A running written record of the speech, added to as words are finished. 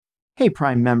Hey,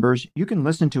 Prime members, you can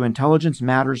listen to Intelligence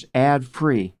Matters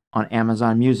ad-free on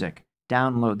Amazon Music.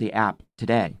 Download the app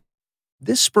today.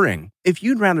 This spring, if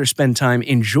you'd rather spend time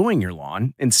enjoying your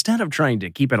lawn instead of trying to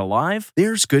keep it alive,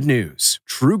 there's good news.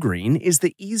 TruGreen is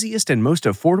the easiest and most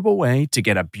affordable way to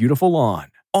get a beautiful lawn.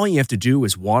 All you have to do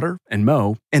is water and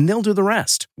mow, and they'll do the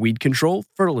rest. Weed control,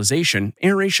 fertilization,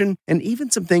 aeration, and even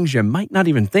some things you might not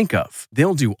even think of.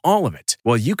 They'll do all of it,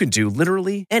 while you can do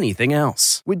literally anything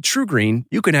else. With TruGreen,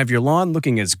 you can have your lawn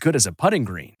looking as good as a putting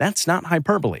green. That's not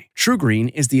hyperbole.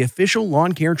 TruGreen is the official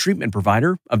lawn care treatment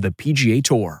provider of the PGA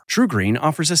Tour. TruGreen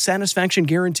offers a satisfaction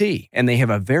guarantee, and they have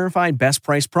a verified best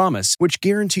price promise, which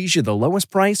guarantees you the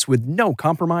lowest price with no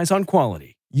compromise on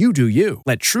quality. You do you.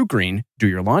 Let TruGreen do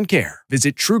your lawn care.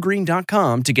 Visit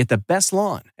TruGreen.com to get the best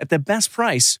lawn at the best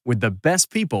price with the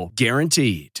best people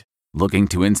guaranteed. Looking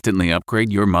to instantly upgrade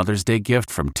your Mother's Day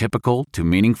gift from typical to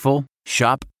meaningful?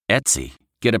 Shop Etsy.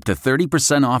 Get up to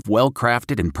 30% off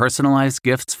well-crafted and personalized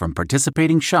gifts from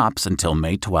participating shops until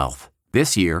May 12th.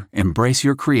 This year, embrace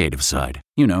your creative side.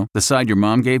 You know, the side your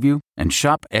mom gave you. And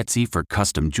shop Etsy for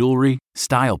custom jewelry,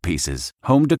 style pieces,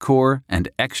 home decor, and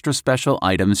extra special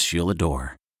items she'll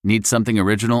adore. Need something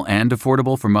original and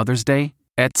affordable for Mother's Day?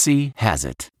 Etsy has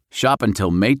it. Shop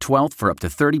until May 12th for up to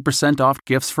 30% off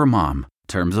gifts for mom.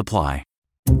 Terms apply.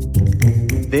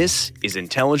 This is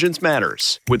Intelligence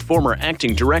Matters with former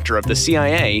acting director of the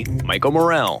CIA, Michael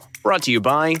Morell. Brought to you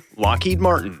by Lockheed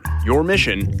Martin. Your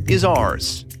mission is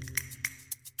ours.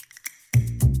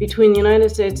 Between the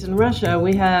United States and Russia,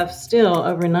 we have still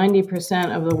over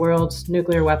 90% of the world's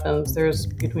nuclear weapons. There's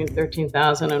between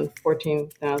 13,000 and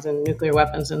 14,000 nuclear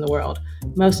weapons in the world.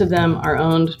 Most of them are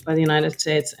owned by the United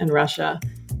States and Russia.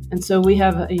 And so we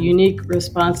have a unique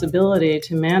responsibility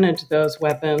to manage those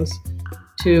weapons,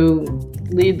 to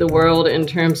lead the world in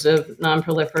terms of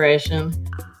nonproliferation,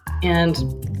 and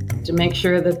to make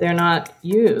sure that they're not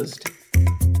used.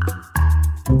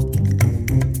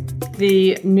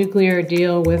 The nuclear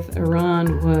deal with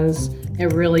Iran was a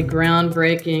really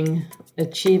groundbreaking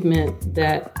achievement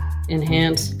that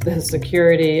enhanced the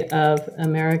security of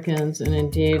Americans and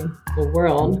indeed the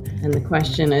world. And the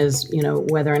question is,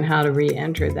 whether and how to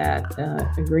re-enter that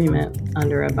agreement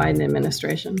under a Biden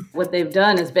administration. What they've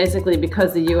done is basically,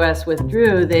 because the U.S.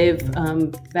 withdrew, they've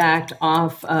backed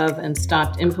off of and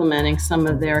stopped implementing some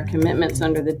of their commitments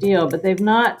under the deal. But they've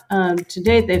not, to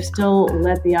date, they've still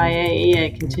let the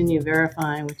IAEA continue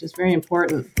verifying, which is very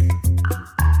important.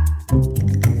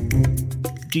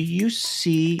 Do you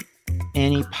see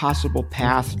any possible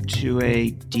path to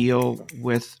a deal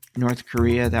with North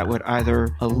Korea that would either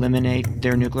eliminate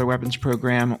their nuclear weapons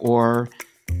program or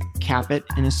cap it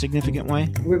in a significant way?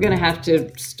 We're going to have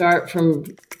to start from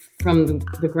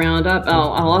the ground up.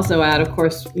 I'll also add, of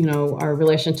course, our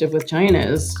relationship with China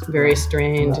is very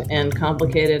strained and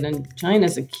complicated, and China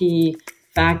is a key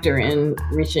factor in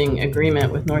reaching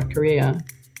agreement with North Korea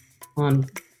on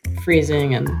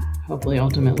freezing and hopefully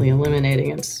ultimately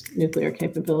eliminating its nuclear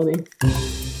capability.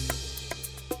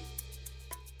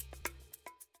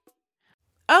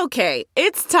 Okay,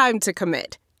 it's time to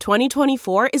commit.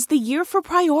 2024 is the year for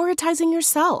prioritizing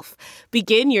yourself.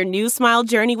 Begin your new smile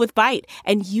journey with Byte,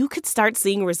 and you could start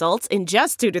seeing results in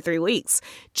just 2 to 3 weeks.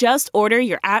 Just order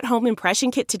your at-home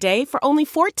impression kit today for only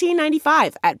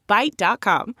 $14.95 at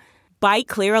Byte.com. Byte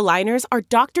Clear aligners are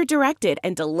doctor-directed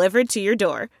and delivered to your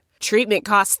door. Treatment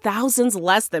costs thousands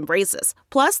less than braces.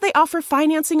 Plus, they offer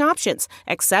financing options,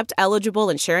 accept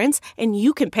eligible insurance, and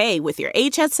you can pay with your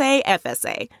HSA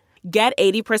FSA. Get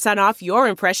 80% off your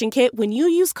impression kit when you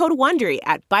use code WONDERY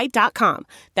at Byte.com.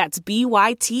 That's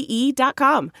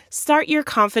BYTE.com. Start your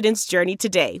confidence journey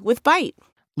today with Byte.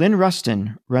 Lynn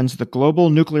Ruston runs the Global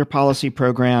Nuclear Policy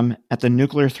Program at the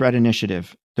Nuclear Threat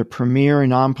Initiative, the premier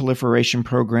nonproliferation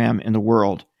program in the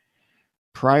world.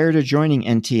 Prior to joining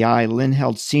NTI, Lynn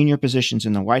held senior positions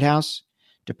in the White House,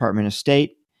 Department of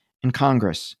State, and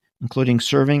Congress, including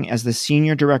serving as the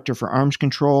Senior Director for Arms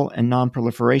Control and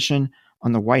Nonproliferation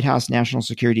on the White House National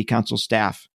Security Council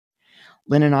staff.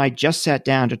 Lynn and I just sat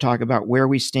down to talk about where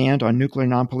we stand on nuclear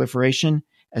nonproliferation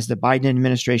as the Biden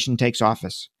administration takes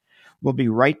office. We'll be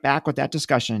right back with that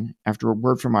discussion after a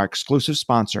word from our exclusive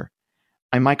sponsor.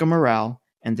 I'm Michael Morell,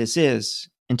 and this is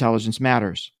Intelligence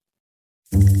Matters.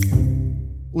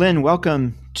 Lynn,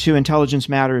 welcome to Intelligence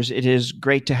Matters. It is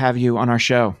great to have you on our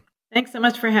show. Thanks so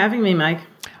much for having me, Mike.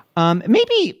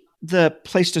 Maybe the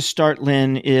place to start,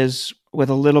 Lynn, is with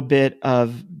a little bit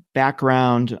of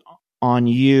background on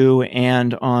you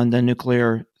and on the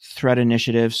Nuclear Threat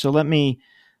Initiative. So let me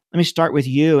start with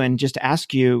you and just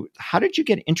ask you, how did you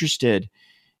get interested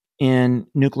in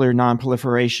nuclear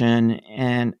nonproliferation,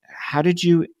 and how did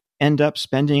you end up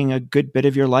spending a good bit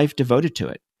of your life devoted to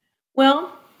it?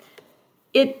 Well,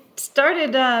 it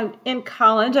started in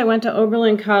college. I went to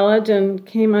Oberlin College and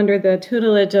came under the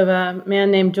tutelage of a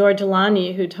man named George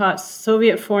Alani, who taught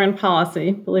Soviet foreign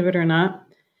policy, believe it or not.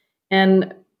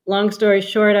 And long story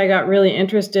short, I got really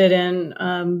interested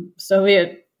in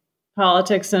Soviet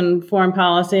politics and foreign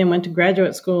policy and went to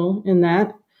graduate school in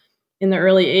that in the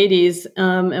early 80s.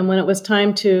 And when it was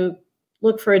time to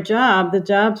look for a job, the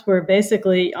jobs were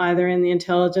basically either in the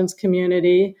intelligence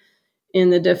community,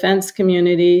 in the defense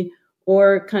community,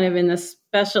 or kind of in the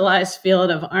specialized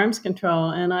field of arms control.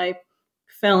 And I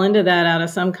fell into that out of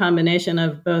some combination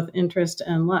of both interest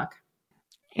and luck.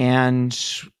 And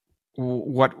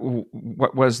what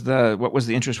was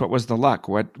the interest? What was the luck?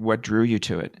 What drew you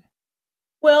to it?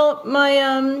 Well,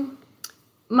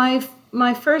 my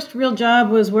first real job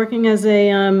was working as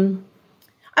a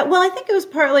I think it was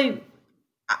partly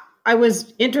I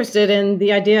was interested in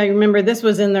the idea. I remember this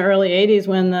was in the early 80s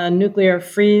when the nuclear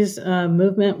freeze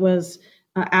movement was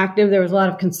active. There was a lot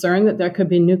of concern that there could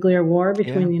be nuclear war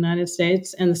between the United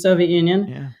States and the Soviet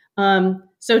Union. Yeah.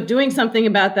 So doing something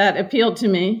about that appealed to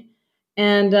me.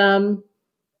 And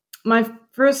my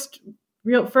first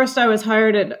I was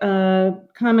hired at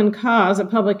Common Cause, a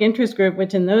public interest group,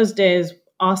 which in those days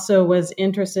also was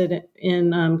interested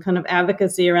in kind of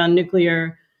advocacy around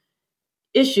nuclear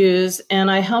issues. And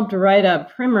I helped write a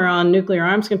primer on nuclear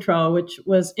arms control, which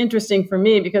was interesting for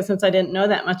me because since I didn't know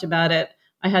that much about it,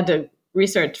 I had to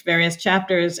research various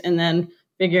chapters and then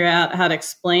figure out how to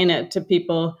explain it to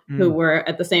people who were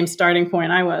at the same starting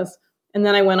point I was. And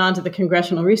then I went on to the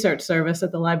Congressional Research Service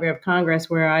at the Library of Congress,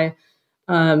 where I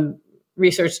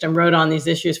researched and wrote on these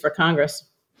issues for Congress.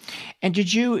 And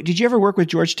did you ever work with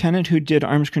George Tenet, who did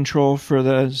arms control for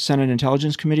the Senate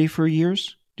Intelligence Committee for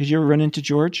years? Did you ever run into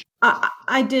George?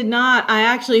 I did not.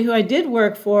 Who I did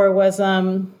work for was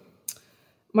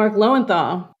Mark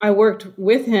Lowenthal. I worked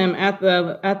with him at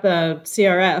the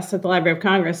CRS, at the Library of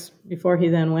Congress, before he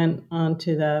then went on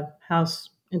to the House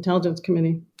Intelligence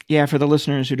Committee. Yeah, for the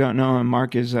listeners who don't know him,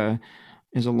 Mark is a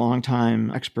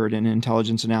longtime expert in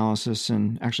intelligence analysis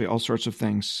and actually all sorts of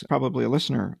things. Probably a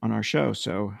listener on our show,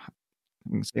 so I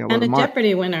can say hello to Mark.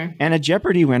 Jeopardy winner. And a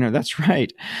Jeopardy winner, that's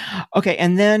right. Okay,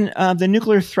 and then the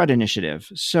Nuclear Threat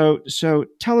Initiative. So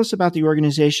tell us about the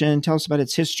organization, tell us about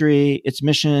its history, its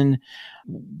mission.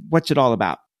 What's it all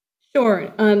about?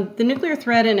 Sure. The Nuclear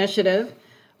Threat Initiative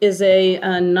is a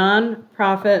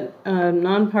nonprofit,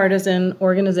 nonpartisan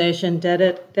organization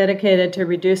dedicated to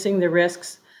reducing the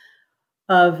risks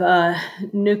of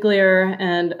nuclear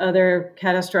and other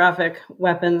catastrophic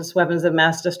weapons of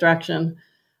mass destruction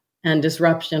and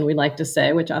disruption, we like to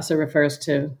say, which also refers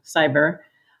to cyber.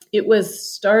 It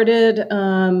was started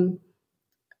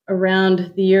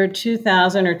around the year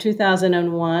 2000 or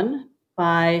 2001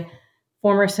 by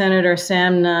former Senator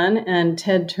Sam Nunn and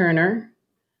Ted Turner,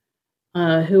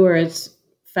 who were its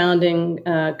founding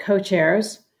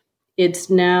co-chairs.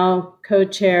 It's now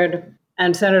co-chaired,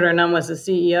 and Senator Nunn was the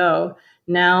CEO.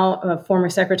 Now, former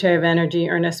Secretary of Energy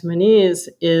Ernest Moniz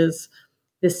is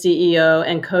the CEO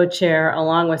and co-chair,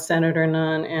 along with Senator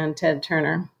Nunn and Ted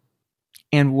Turner.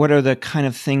 And what are the kind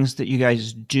of things that you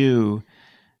guys do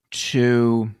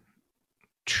to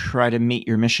try to meet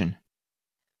your mission?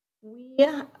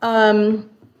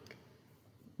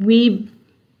 We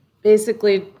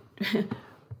basically,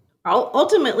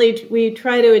 ultimately, we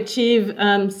try to achieve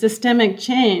systemic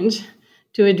change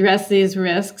to address these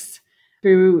risks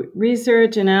through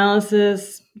research,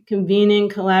 analysis, convening,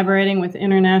 collaborating with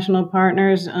international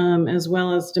partners, as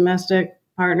well as domestic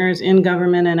partners in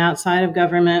government and outside of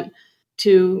government,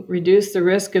 to reduce the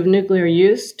risk of nuclear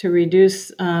use, to reduce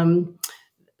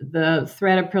the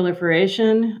threat of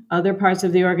proliferation. Other parts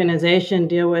of the organization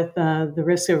deal with the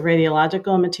risk of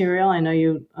radiological material. I know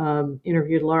you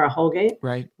interviewed Laura Holgate,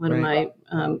 one of my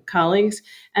colleagues.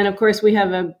 And of course, we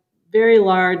have a very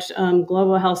large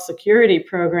global health security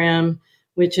program,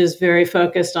 which is very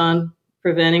focused on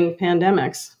preventing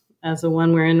pandemics, as the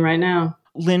one we're in right now.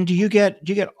 Lynn, do you get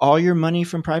all your money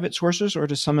from private sources, or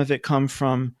does some of it come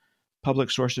from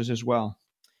public sources as well?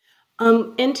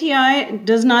 NTI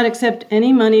does not accept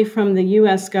any money from the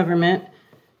U.S. government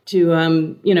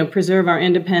to, preserve our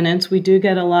independence. We do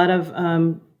get a lot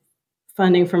of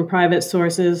funding from private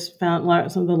sources, some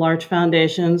of the large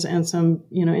foundations, and some,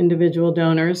 individual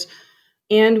donors.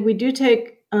 And we do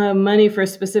take money for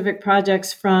specific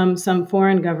projects from some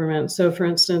foreign governments. So, for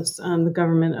instance, the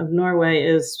government of Norway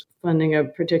is funding a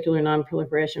particular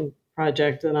non-proliferation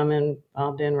project that I'm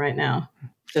involved in right now,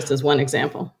 just as one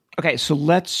example. Okay, so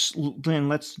let's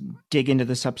dig into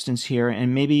the substance here,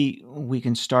 and maybe we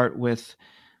can start with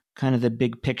kind of the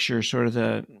big picture, sort of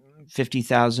the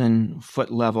 50,000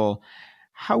 foot level.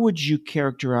 How would you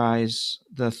characterize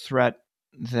the threat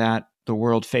that the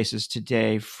world faces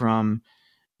today from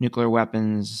nuclear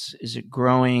weapons? Is it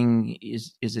growing?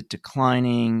 Is it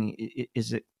declining?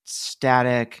 Is it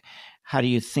static? How do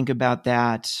you think about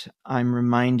that? I'm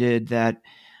reminded that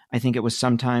I think it was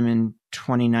sometime in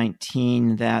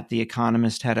 2019 that The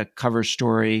Economist had a cover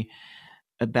story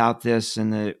about this,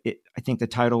 and I think the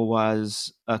title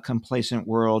was "A Complacent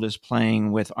World is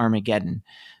Playing with Armageddon."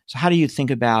 So how do you think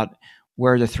about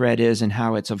where the threat is and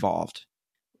how it's evolved?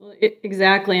 Well,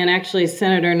 exactly. And actually,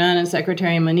 Senator Nunn and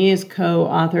Secretary Moniz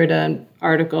co-authored an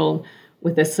article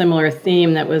with a similar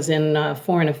theme that was in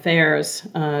Foreign Affairs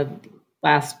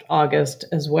last August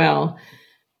as well,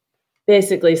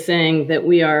 basically saying that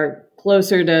we are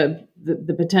closer to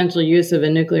the potential use of a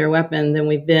nuclear weapon than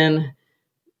we've been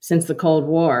since the Cold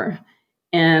War.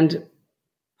 And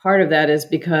part of that is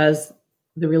because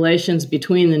the relations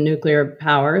between the nuclear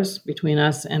powers, between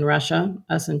us and Russia,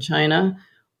 us and China,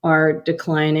 are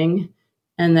declining,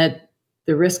 and that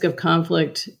the risk of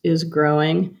conflict is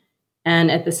growing. And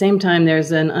at the same time,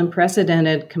 there's an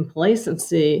unprecedented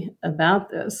complacency about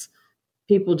this.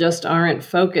 People just aren't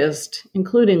focused,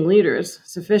 including leaders,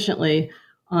 sufficiently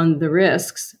on the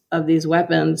risks of these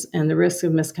weapons and the risks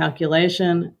of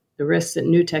miscalculation, the risks that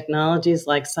new technologies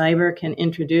like cyber can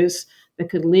introduce that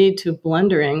could lead to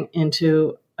blundering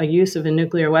into a use of a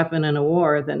nuclear weapon in a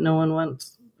war that no one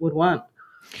would want.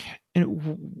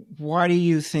 And why do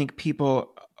you think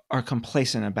people are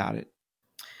complacent about it?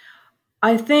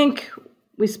 I think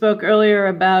we spoke earlier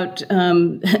about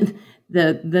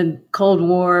the Cold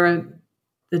War,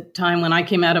 the time when I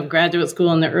came out of graduate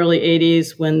school in the early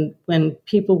 80s, when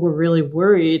people were really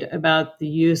worried about the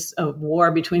use of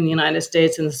war between the United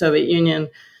States and the Soviet Union.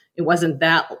 It wasn't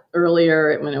that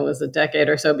earlier, when it was a decade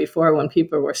or so before, when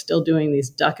people were still doing these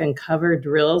duck and cover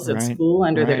drills at school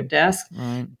under their desk.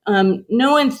 Right.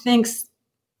 No one thinks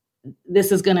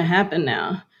this is going to happen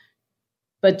now.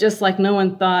 But just like no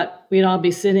one thought we'd all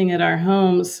be sitting at our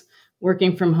homes,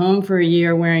 working from home for a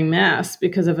year wearing masks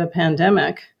because of a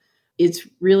pandemic, it's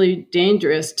really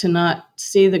dangerous to not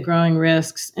see the growing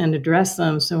risks and address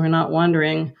them, so we're not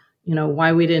wondering,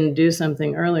 why we didn't do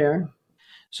something earlier.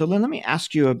 So Lynn, let me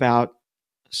ask you about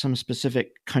some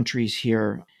specific countries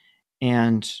here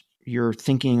and your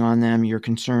thinking on them, your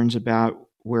concerns about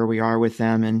where we are with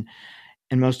them,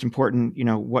 and most important,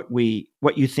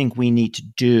 what you think we need to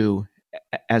do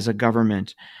as a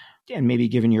government, and maybe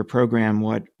given your program,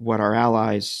 what our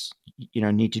allies,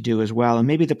 need to do as well. And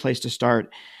maybe the place to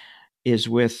start is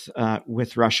with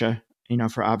Russia,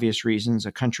 for obvious reasons,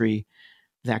 a country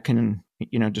that can,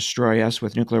 destroy us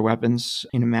with nuclear weapons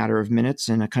in a matter of minutes,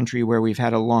 and a country where we've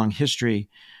had a long history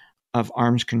of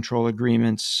arms control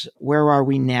agreements. Where are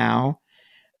we now,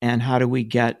 and how do we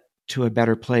get to a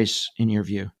better place in your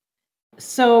view?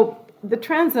 So the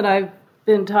trends that I've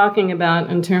been talking about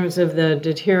in terms of the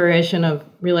deterioration of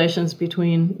relations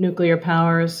between nuclear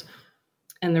powers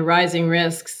and the rising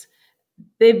risks,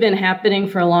 they've been happening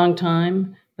for a long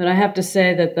time. But I have to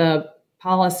say that the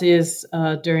policies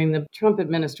during the Trump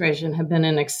administration have been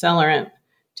an accelerant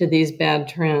to these bad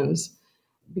trends.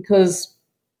 Because,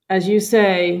 as you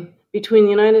say, between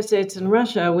the United States and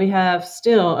Russia, we have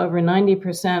still over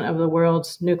 90% of the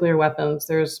world's nuclear weapons.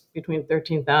 There's between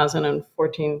 13,000 and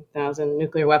 14,000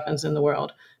 nuclear weapons in the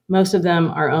world. Most of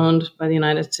them are owned by the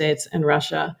United States and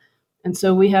Russia. And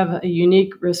so we have a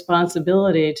unique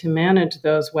responsibility to manage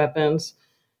those weapons,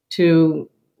 to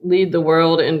lead the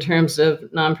world in terms of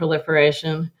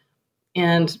nonproliferation,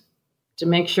 and to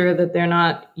make sure that they're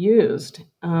not used.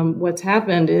 What's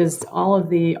happened is all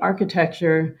of the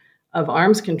architecture of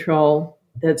arms control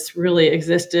that's really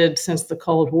existed since the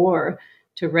Cold War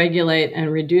to regulate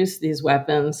and reduce these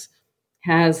weapons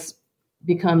has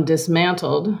become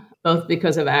dismantled, both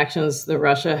because of actions that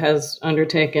Russia has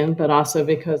undertaken, but also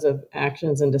because of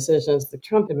actions and decisions the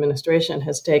Trump administration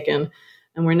has taken.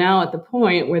 And we're now at the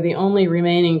point where the only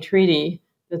remaining treaty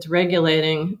that's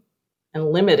regulating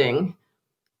and limiting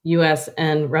U.S.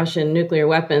 and Russian nuclear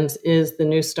weapons is the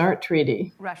New START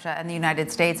treaty. Russia and the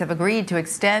United States have agreed to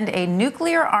extend a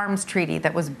nuclear arms treaty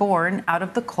that was born out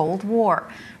of the Cold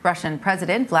War. Russian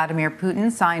President Vladimir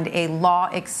Putin signed a law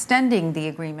extending the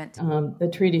agreement.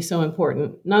 The treaty is so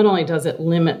important. Not only does it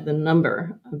limit the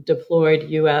number of deployed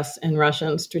U.S. and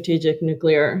Russian strategic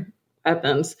nuclear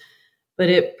weapons, but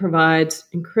it provides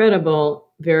incredible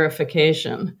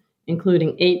verification,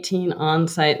 including 18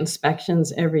 on-site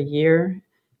inspections every year,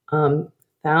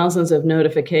 thousands of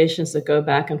notifications that go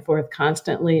back and forth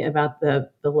constantly about the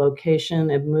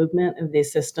location and movement of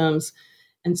these systems.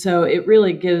 And so it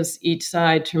really gives each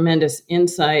side tremendous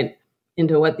insight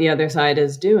into what the other side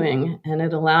is doing. And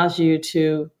it allows you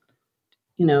to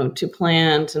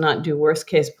plan, to not do worst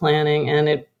case planning, and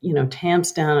it,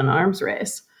 tamps down an arms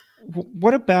race.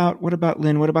 What about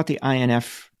Lynn? What about the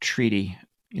INF Treaty?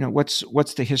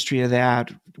 What's the history of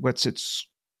that? What's its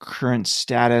current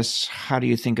status? How do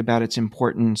you think about its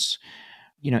importance?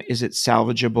 Is it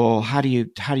salvageable? How do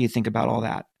you think about all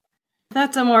that?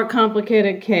 That's a more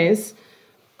complicated case.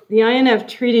 The INF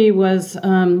Treaty was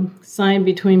signed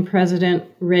between President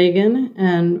Reagan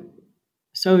and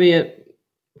Soviet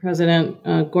President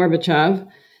Gorbachev.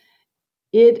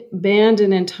 It banned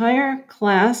an entire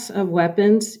class of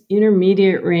weapons,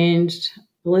 intermediate-ranged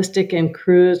ballistic and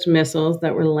cruise missiles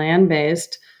that were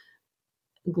land-based,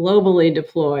 globally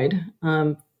deployed.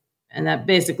 And that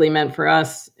basically meant for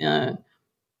us in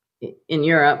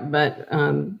Europe, but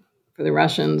for the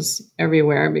Russians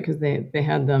everywhere, because they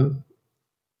had them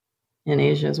in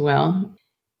Asia as well.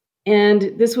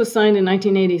 And this was signed in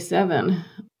 1987.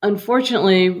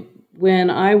 Unfortunately, when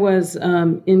I was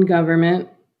in government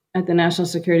at the National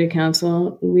Security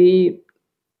Council, we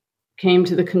came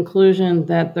to the conclusion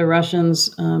that the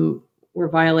Russians were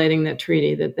violating that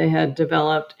treaty, that they had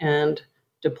developed and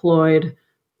deployed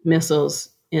missiles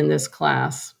in this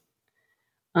class.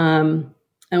 And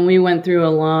we went through a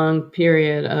long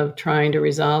period of trying to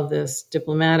resolve this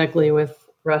diplomatically with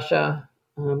Russia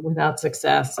without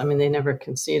success. I mean, they never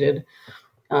conceded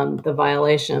the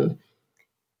violation,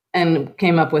 and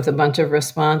came up with a bunch of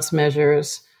response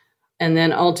measures. And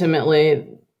then ultimately,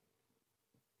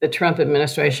 the Trump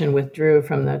administration withdrew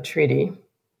from the treaty.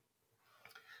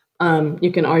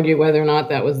 You can argue whether or not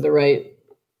that was the right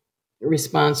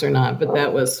response or not, but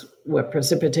that was what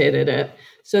precipitated it.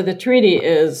 So the treaty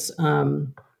is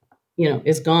gone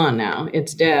now.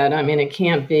 It's dead. I mean, it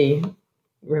can't be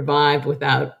revived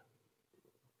without,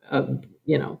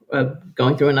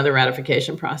 going through another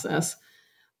ratification process.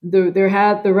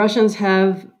 The Russians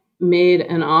have made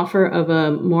an offer of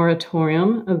a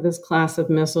moratorium of this class of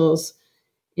missiles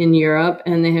in Europe,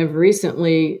 and they have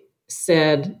recently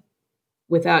said,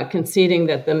 without conceding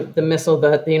that the missile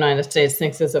that the United States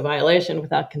thinks is a violation,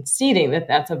 without conceding that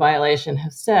that's a violation,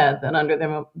 have said that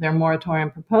under their moratorium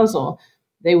proposal,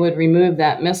 they would remove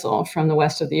that missile from the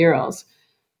west of the Urals.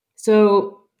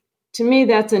 So to me,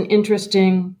 that's an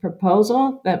interesting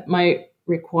proposal that might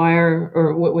require,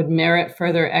 or what would merit,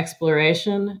 further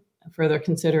exploration, further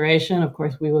consideration. Of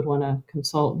course, we would want to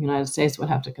consult, the United States would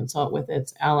have to consult with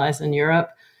its allies in Europe.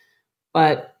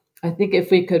 But I think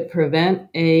if we could prevent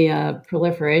a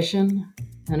proliferation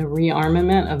and a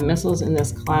rearmament of missiles in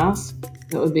this class,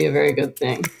 that would be a very good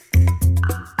thing.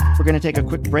 We're going to take a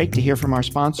quick break to hear from our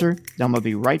sponsor. Then we'll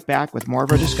be right back with more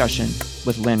of our discussion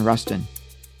with Lynn Ruston.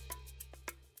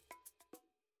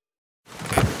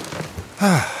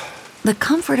 The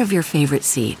comfort of your favorite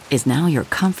seat is now your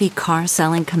comfy car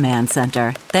selling command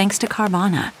center, thanks to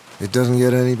Carvana. It doesn't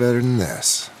get any better than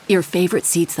this. Your favorite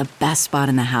seat's the best spot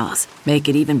in the house. Make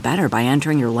it even better by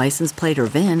entering your license plate or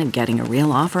VIN and getting a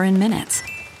real offer in minutes.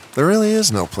 There really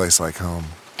is no place like home.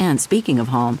 And speaking of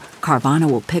home, Carvana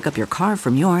will pick up your car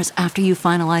from yours after you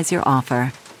finalize your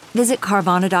offer. Visit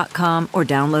Carvana.com or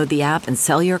download the app and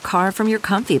sell your car from your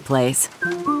comfy place.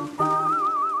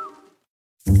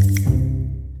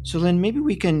 So Lynn, maybe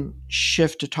we can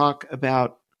shift to talk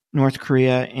about North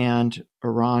Korea and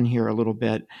Iran here a little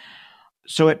bit.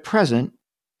 So at present,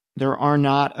 there are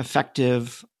not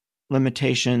effective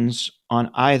limitations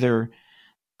on either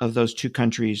of those two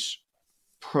countries'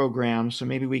 programs. So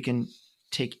maybe we can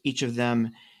take each of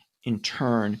them in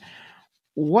turn.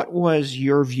 What was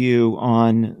your view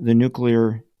on the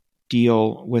nuclear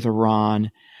deal with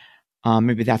Iran?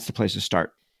 Maybe that's the place to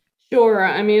start. Sure.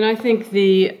 I mean, I think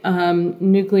the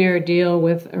nuclear deal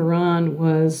with Iran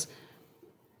was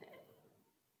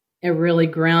a really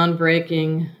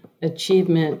groundbreaking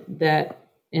achievement that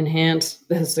enhanced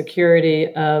the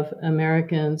security of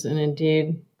Americans and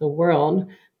indeed the world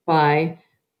by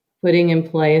putting in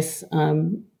place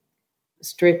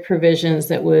strict provisions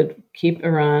that would keep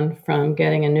Iran from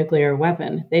getting a nuclear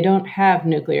weapon. They don't have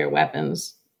nuclear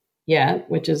weapons yet,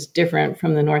 which is different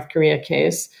from the North Korea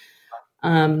case.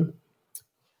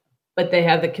 But they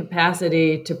have the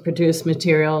capacity to produce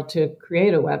material to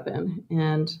create a weapon.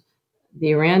 And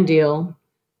the Iran deal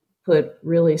put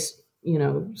really,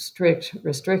 strict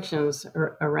restrictions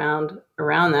around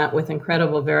that, with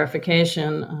incredible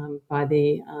verification by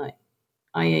the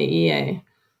IAEA.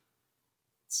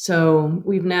 So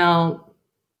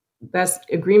that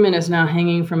agreement is now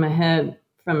hanging from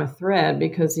a thread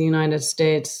because the United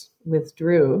States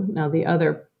withdrew. Now the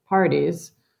other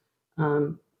parties,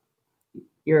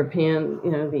 European,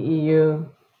 the EU,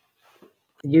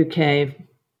 the UK,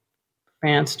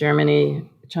 France, Germany,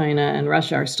 China, and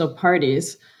Russia are still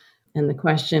parties. And the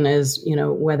question is,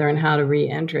 whether and how to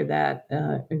re-enter that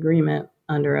agreement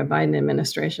under a Biden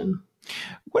administration.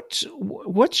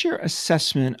 What's your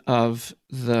assessment of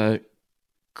the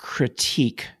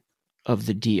critique of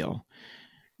the deal?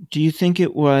 Do you think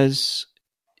it was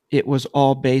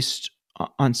all based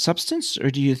on substance, or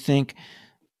do you think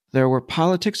there were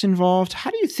politics involved?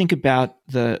 How do you think about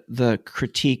the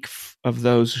critique of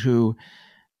those who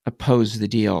oppose the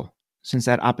deal, since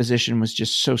that opposition was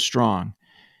just so strong?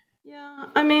 Yeah,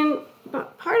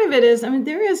 part of it is,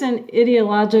 there is an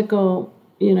ideological,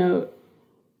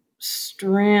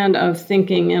 strand of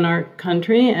thinking in our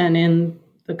country and in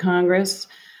the Congress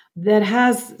that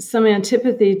has some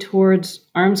antipathy towards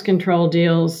arms control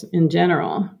deals in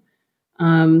general,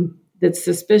 that's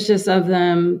suspicious of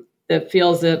them, that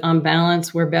feels that on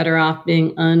balance we're better off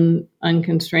being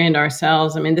unconstrained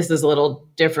ourselves. This is a little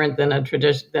different than a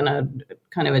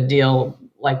kind of a deal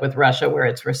like with Russia where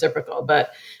it's reciprocal,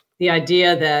 but the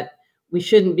idea that we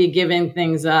shouldn't be giving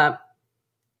things up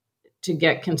to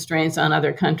get constraints on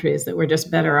other countries, that we're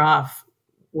just better off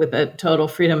with a total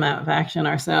freedom of action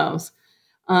ourselves.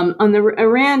 On the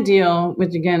Iran deal,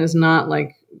 which again is not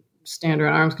like standard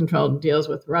arms control deals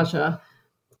with Russia,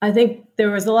 I think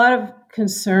there was a lot of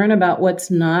concern about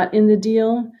what's not in the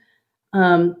deal,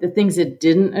 the things it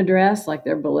didn't address, like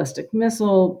their ballistic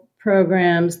missile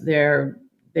programs, their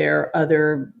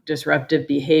other disruptive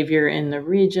behavior in the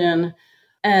region.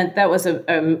 And that was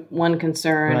one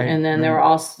concern. Right, and then there were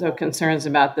also concerns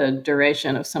about the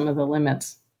duration of some of the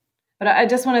limits. But I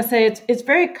just want to say it's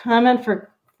very common for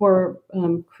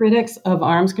critics of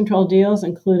arms control deals,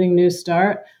 including New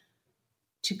START,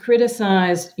 to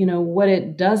criticize, what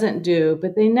it doesn't do,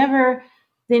 but they never,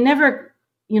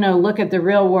 look at the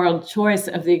real world choice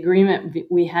of the agreement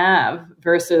we have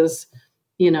versus,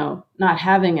 not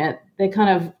having it. They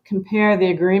kind of compare the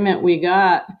agreement we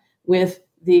got with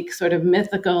the sort of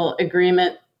mythical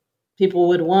agreement people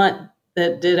would want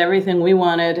that did everything we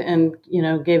wanted and,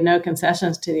 gave no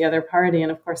concessions to the other party.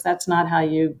 And of course, that's not how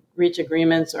you reach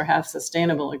agreements or have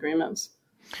sustainable agreements.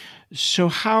 So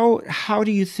how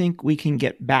do you think we can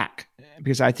get back?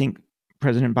 Because I think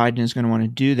President Biden is going to want to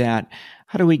do that.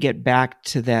 How do we get back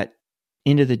to that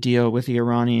into the deal with the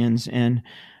Iranians? And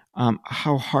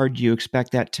how hard do you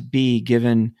expect that to be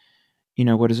given,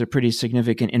 what is a pretty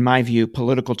significant, in my view,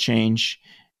 political change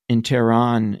in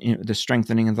Tehran, the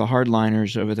strengthening of the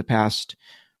hardliners over the past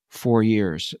 4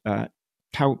 years?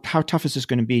 How tough is this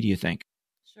going to be, do you think?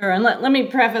 Sure. And let me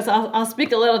preface, I'll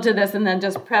speak a little to this and then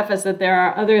just preface that there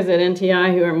are others at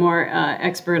NTI who are more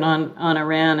expert on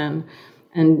Iran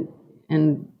and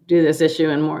do this issue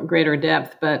in greater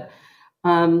depth. But,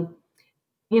 I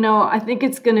think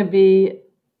it's going to be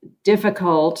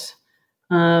difficult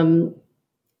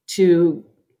to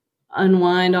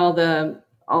unwind all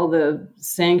the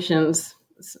sanctions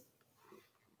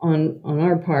on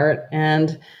our part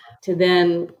and to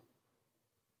then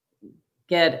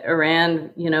get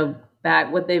Iran,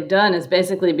 back. What they've done is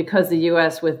basically, because the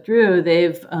U.S. withdrew,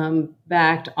 they've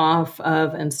backed off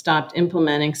of and stopped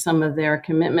implementing some of their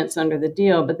commitments under the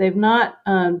deal. But they've not,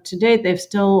 to date, they've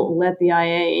still let the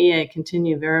IAEA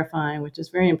continue verifying, which is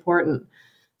very important.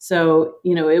 So,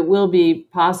 it will be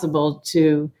possible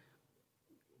to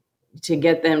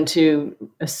get them to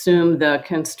assume the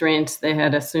constraints they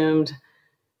had assumed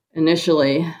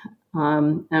initially.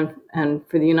 And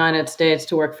for the United States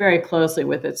to work very closely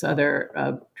with its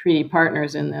other treaty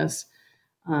partners in this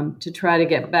to try to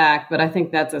get back. But I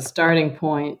think that's a starting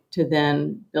point to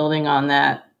then building on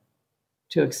that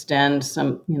to extend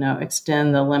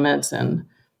the limits and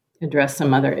address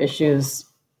some other issues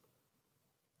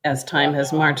as time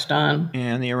has marched on.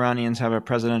 And the Iranians have a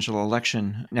presidential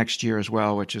election next year as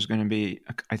well, which is going to be,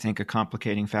 I think, a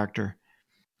complicating factor.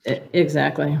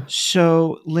 Exactly.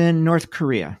 So, Lynn, North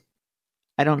Korea.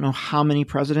 I don't know how many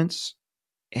presidents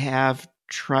have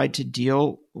tried to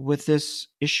deal with this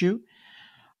issue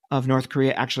of North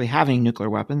Korea actually having nuclear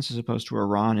weapons, as opposed to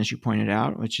Iran, as you pointed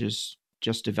out, which is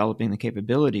just developing the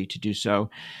capability to do so.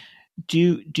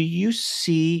 Do you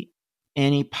see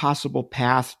any possible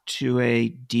path to a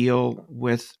deal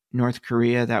with North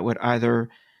Korea that would either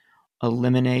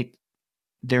eliminate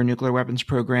their nuclear weapons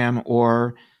program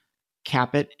or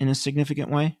cap it in a significant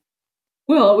way?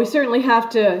 Well, we certainly have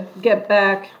to get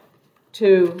back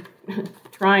to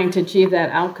trying to achieve that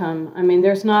outcome. I mean,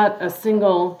 there's not a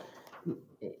single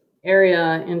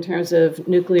area in terms of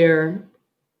nuclear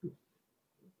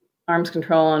arms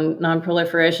control and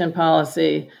nonproliferation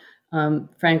policy,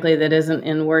 frankly, that isn't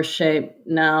in worse shape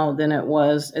now than it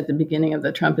was at the beginning of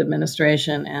the Trump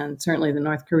administration. And certainly the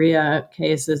North Korea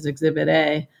case is Exhibit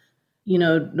A.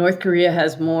 North Korea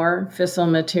has more fissile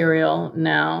material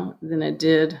now than it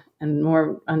did, and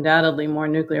undoubtedly more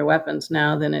nuclear weapons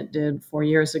now than it did 4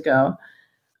 years ago.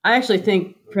 I actually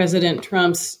think President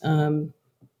Trump's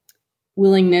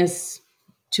willingness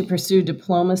to pursue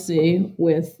diplomacy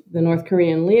with the North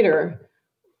Korean leader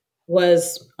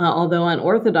was, although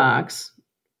unorthodox,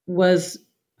 was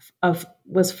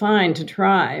fine to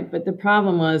try. But the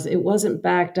problem was it wasn't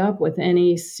backed up with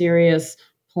any serious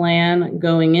plan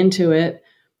going into it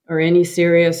or any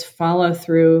serious follow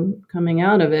through coming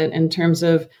out of it in terms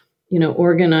of,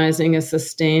 organizing a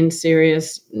sustained,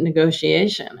 serious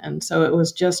negotiation. And so it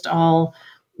was just all,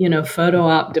 photo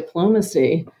op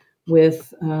diplomacy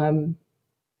with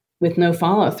no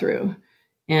follow through.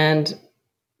 And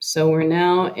so we're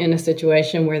now in a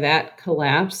situation where that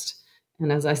collapsed.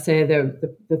 And as I say,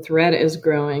 the threat is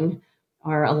growing.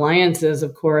 Our alliances,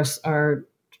 of course, are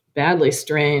badly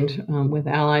strained with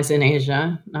allies in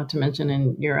Asia, not to mention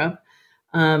in Europe.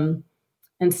 And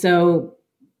so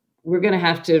we're going to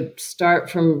have to start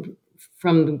from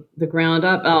the ground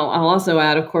up. I'll also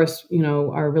add, of course,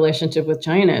 our relationship with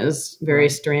China is very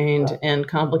strained and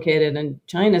complicated. And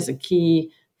China is a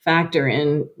key factor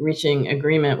in reaching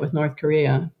agreement with North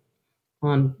Korea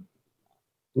on,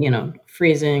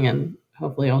 freezing and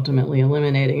hopefully ultimately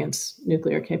eliminating its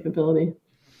nuclear capability.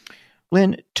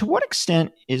 Lynn, to what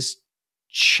extent is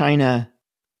China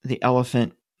the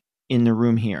elephant in the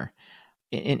room here?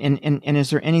 And is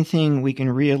there anything we can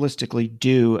realistically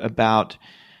do about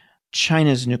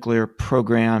China's nuclear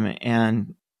program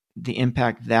and the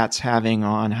impact that's having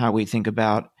on how we think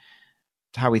about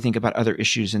other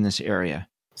issues in this area?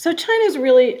 So China is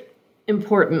really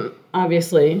important,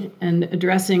 obviously, and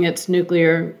addressing its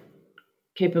nuclear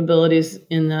capabilities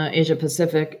in the Asia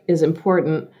Pacific is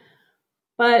important.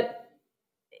 But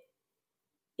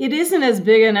it isn't as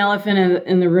big an elephant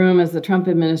in the room as the Trump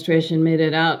administration made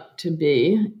it out to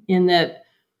be, in that,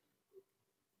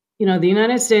 the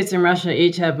United States and Russia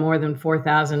each have more than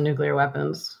 4,000 nuclear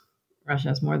weapons. Russia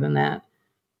has more than that.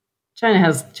 China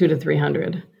has 200 to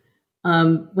 300.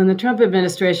 When the Trump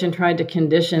administration tried to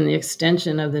condition the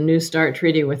extension of the New START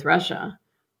treaty with Russia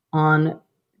on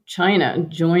China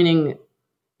joining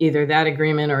either that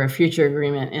agreement or a future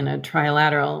agreement in a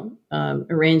trilateral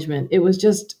arrangement, it was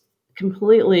just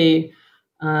completely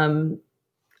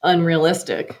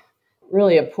unrealistic,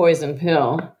 really a poison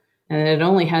pill. And it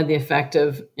only had the effect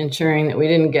of ensuring that we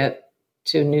didn't get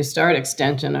to New START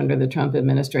extension under the Trump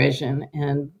administration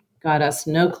and got us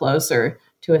no closer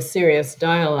to a serious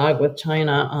dialogue with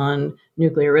China on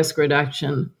nuclear risk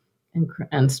reduction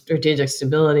and strategic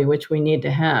stability, which we need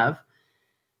to have.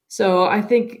 So I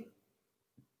think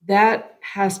that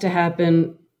has to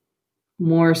happen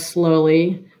more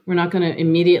slowly. We're not going to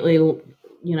immediately,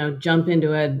 jump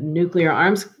into a nuclear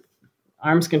arms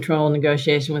control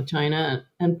negotiation with China.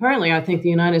 And partly, I think the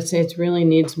United States really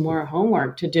needs more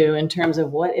homework to do in terms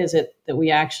of what is it that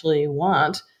we actually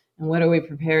want and what are we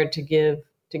prepared to give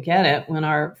to get it when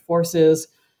our forces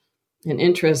and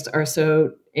interests are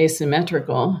so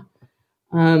asymmetrical.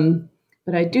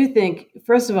 But I do think,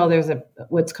 first of all, there's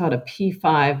what's called a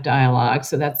P5 dialogue.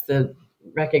 So that's the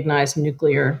recognized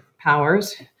nuclear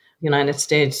powers, United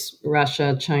States,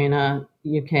 Russia, China,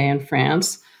 UK, and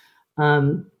France,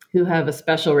 who have a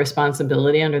special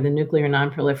responsibility under the Nuclear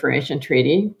Non-Proliferation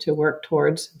Treaty to work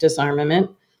towards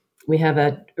disarmament. We have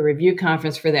a review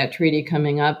conference for that treaty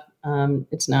coming up.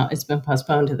 It's been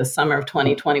postponed to the summer of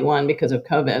 2021 because of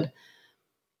COVID.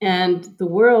 And the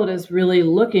world is really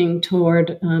looking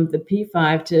toward the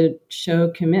P5 to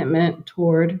show commitment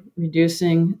toward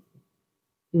reducing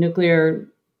nuclear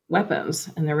weapons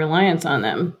and their reliance on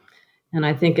them. And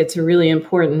I think it's a really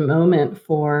important moment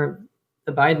for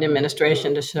the Biden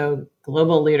administration to show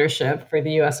global leadership for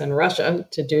the U.S. and Russia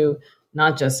to do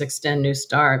not just extend New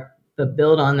START, but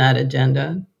build on that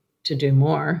agenda to do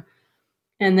more.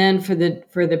 And then for the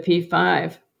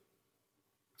P5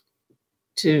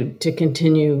 to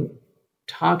continue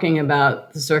talking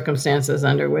about the circumstances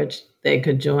under which they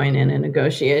could join in a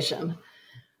negotiation,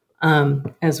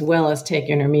 as well as take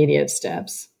intermediate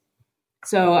steps.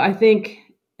 So I think,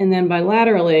 and then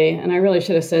bilaterally, and I really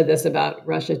should have said this about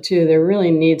Russia too, there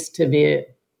really needs to be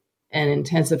an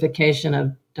intensification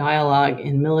of dialogue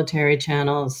in military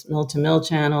channels, mill-to-mill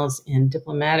channels, in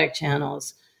diplomatic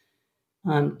channels,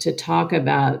 to talk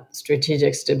about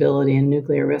strategic stability and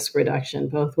nuclear risk reduction,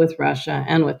 both with Russia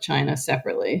and with China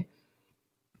separately.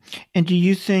 And do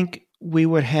you think we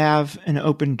would have an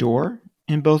open door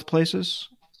in both places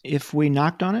if we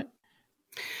knocked on it?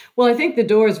 Well, I think the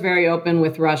door is very open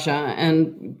with Russia.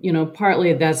 And,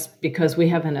 partly that's because we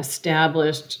have an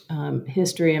established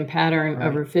history and pattern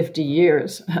over 50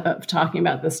 years of talking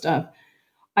about this stuff.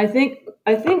 I think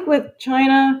with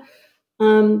China,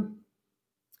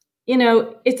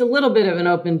 it's a little bit of an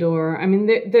open door. I mean,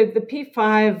 the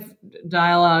P5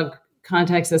 dialogue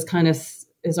context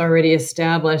is already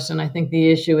established, and I think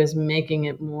the issue is making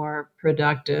it more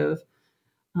productive.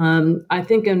 I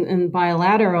think in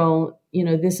bilateral,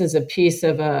 this is a piece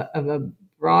of a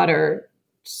broader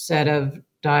set of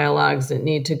dialogues that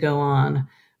need to go on.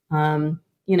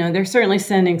 They're certainly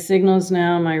sending signals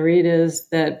now. My read is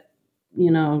that,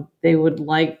 they would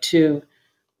like to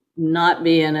not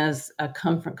be in as a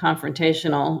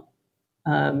confrontational,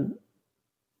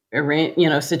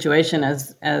 situation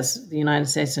as the United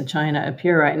States and China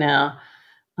appear right now.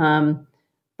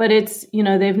 But it's,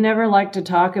 they've never liked to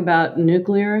talk about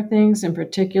nuclear things in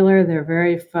particular. They're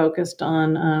very focused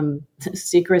on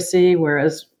secrecy,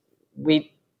 whereas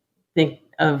we think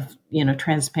of,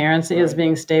 transparency as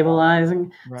being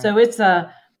stabilizing. Right. So it's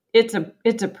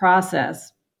a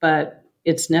process, but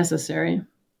it's necessary.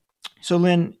 So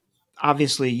Lynn,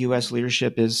 obviously U.S.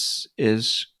 leadership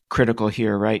is critical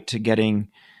here, right? To getting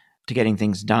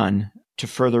things done, to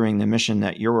furthering the mission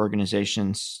that your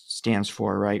organization stands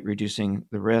for, right? Reducing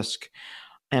the risk.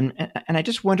 And I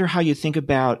just wonder how you think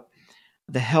about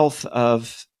the health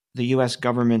of the U.S.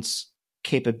 government's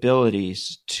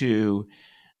capabilities to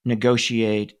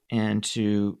negotiate and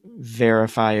to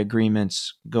verify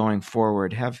agreements going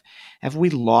forward. Have we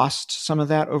lost some of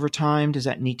that over time? Does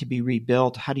that need to be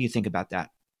rebuilt? How do you think about that?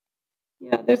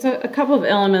 Yeah, there's a couple of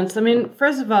elements. I mean,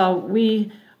 first of all,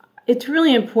 it's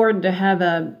really important to have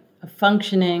a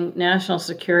functioning national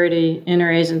security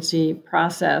interagency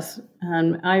process.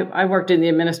 And I worked in the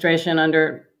administration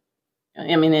in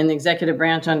the executive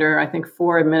branch under, I think,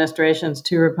 4 administrations,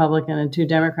 2 Republican and 2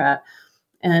 Democrat.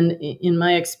 And in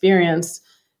my experience,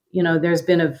 there's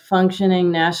been a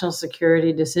functioning national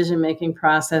security decision-making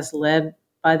process led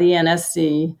by the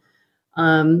NSC,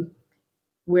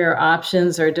 where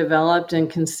options are developed and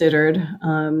considered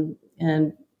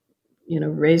and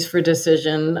raised for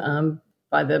decision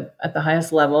at the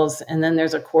highest levels, and then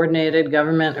there's a coordinated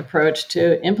government approach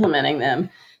to implementing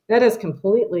them. That is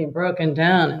completely broken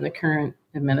down in the current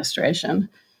administration.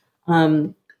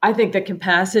 I think the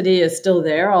capacity is still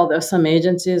there, although some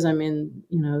agencies,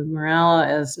 morale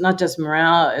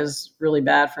is really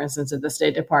bad, for instance, at the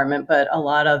State Department, but a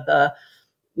lot of the,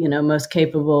 most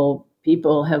capable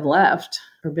people have left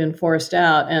or been forced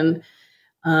out.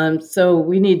 And so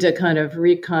we need to kind of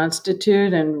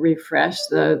reconstitute and refresh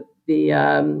the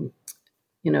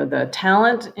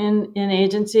talent in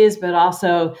agencies, but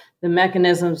also the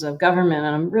mechanisms of government.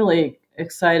 And I'm really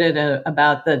excited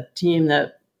about the team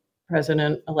that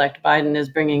President-elect Biden is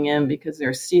bringing in, because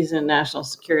they're seasoned national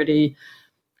security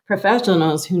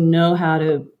professionals who know how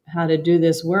to do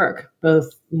this work,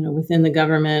 both within the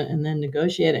government and then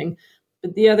negotiating.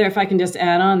 But the other, if I can just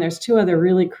add on, there's 2 other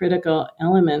really critical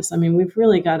elements. I mean, we've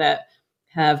really got to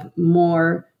have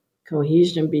more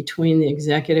cohesion between the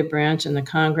executive branch and the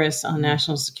Congress on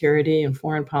national security and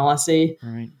foreign policy.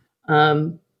 Right.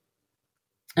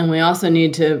 And we also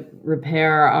need to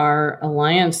repair our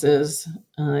alliances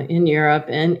in Europe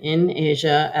and in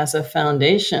Asia as a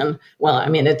foundation. Well, I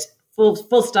mean, it's full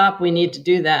stop. We need to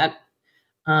do that.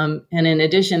 And in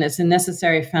addition, it's a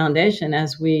necessary foundation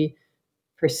as we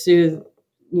pursue,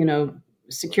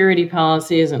 security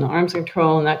policies and arms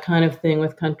control and that kind of thing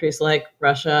with countries like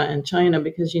Russia and China,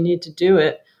 because you need to do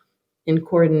it in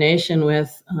coordination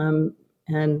with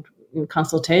and in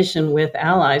consultation with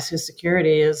allies whose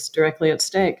security is directly at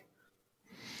stake.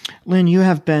 Lynn, you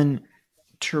have been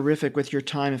terrific with your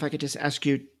time. If I could just ask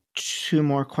you 2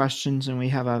 more questions, and we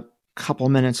have a couple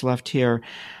minutes left here.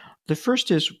 The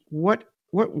first is, what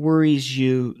worries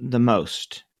you the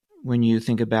most when you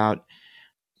think about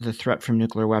the threat from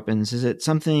nuclear weapons? Is it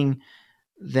something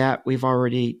that we've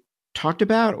already talked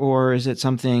about, or is it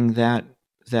something that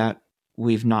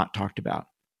we've not talked about?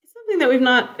 It's something that we've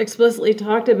not explicitly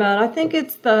talked about. I think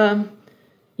it's the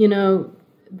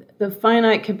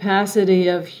finite capacity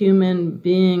of human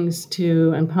beings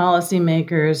and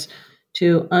policymakers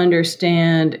to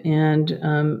understand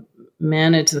and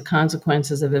manage the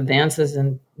consequences of advances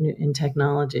in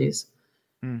technologies.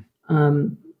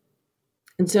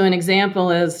 And so an example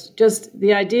is just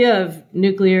the idea of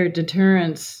nuclear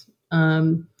deterrence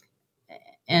and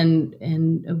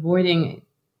avoiding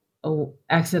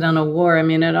accidental war. I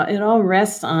mean, it all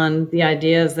rests on the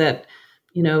ideas that,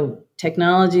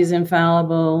 technology is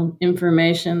infallible,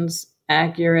 information's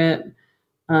accurate,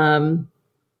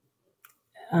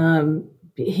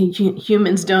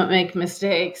 humans don't make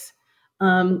mistakes.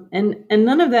 And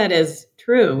none of that is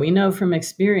true. We know from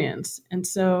experience. And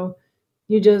so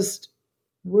you just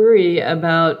worry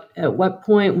about at what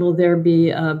point will there be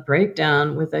a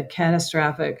breakdown with a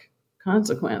catastrophic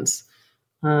consequence.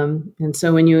 And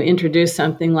so when you introduce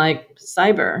something like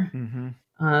cyber,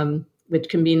 which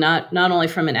can be not only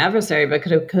from an adversary, but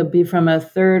could be from a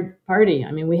third party.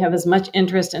 I mean, we have as much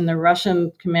interest in the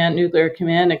Russian nuclear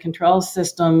command and control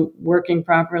system working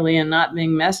properly and not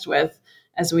being messed with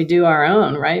as we do our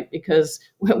own, right? Because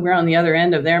we're on the other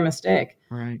end of their mistake.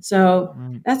 Right. So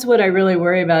that's what I really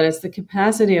worry about. It's the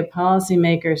capacity of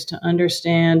policymakers to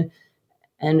understand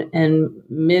and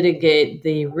mitigate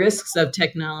the risks of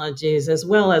technologies, as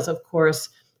well as, of course,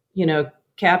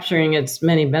 capturing its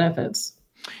many benefits.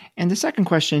 And the second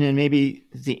question, and maybe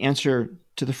the answer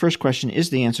to the first question is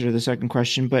the answer to the second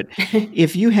question, but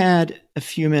if you had a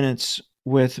few minutes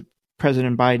with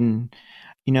President Biden,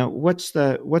 what's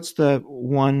the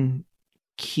one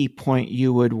key point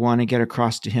you would want to get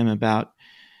across to him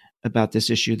about this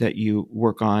issue that you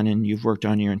work on and you've worked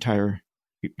on your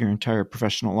entire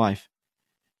professional life?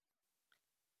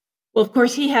 Well, of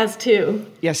course, he has too.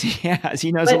 Yes, he has.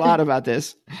 He knows a lot about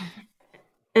this.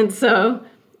 And so,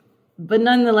 but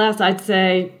nonetheless, I'd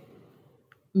say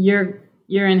you're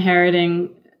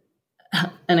inheriting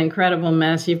an incredible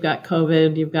mess. You've got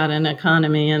COVID. You've got an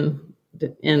economy in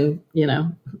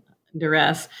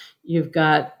duress. You've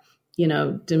got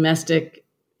domestic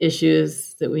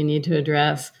issues that we need to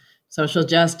address, social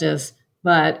justice.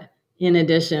 But in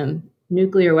addition,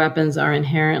 nuclear weapons are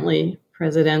inherently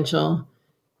presidential.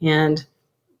 And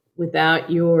without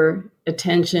your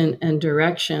attention and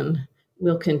direction,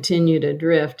 we'll continue to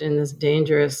drift in this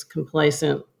dangerous,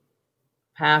 complacent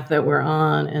path that we're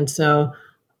on. And so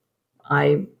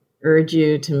I urge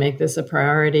you to make this a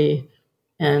priority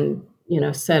and,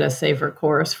 set a safer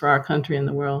course for our country and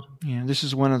the world. Yeah, this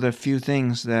is one of the few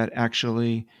things that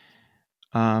actually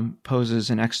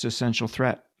poses an existential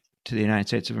threat to the United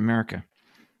States of America.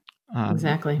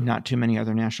 Exactly. Not too many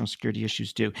other national security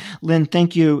issues do. Lynn,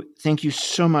 thank you. Thank you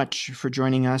so much for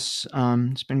joining us.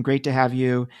 It's been great to have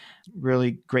you.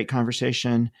 Really great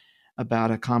conversation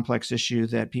about a complex issue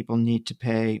that people need to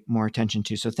pay more attention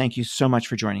to. So thank you so much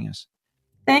for joining us.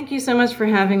 Thank you so much for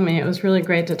having me. It was really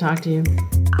great to talk to you.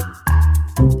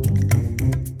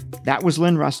 That was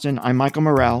Lynn Ruston. I'm Michael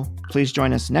Morell. Please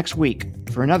join us next week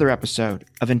for another episode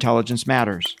of Intelligence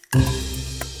Matters.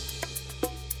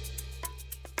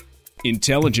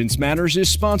 Intelligence Matters is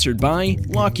sponsored by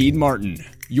Lockheed Martin.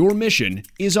 Your mission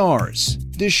is ours.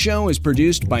 This show is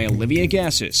produced by Olivia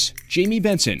Gassis, Jamie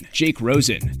Benson, Jake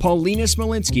Rosen, Paulina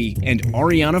Smolinski, and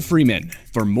Ariana Freeman.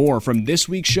 For more from this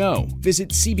week's show, visit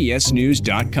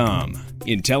cbsnews.com.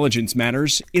 Intelligence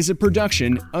Matters is a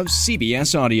production of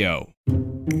CBS Audio.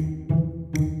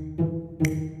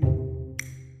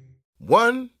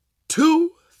 1,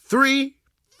 2, 3,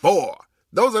 4.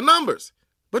 Those are numbers,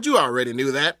 but you already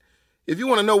knew that. If you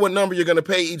want to know what number you're going to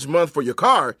pay each month for your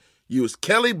car, use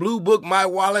Kelley Blue Book My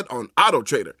Wallet on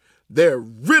AutoTrader. They're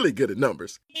really good at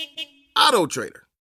numbers. AutoTrader.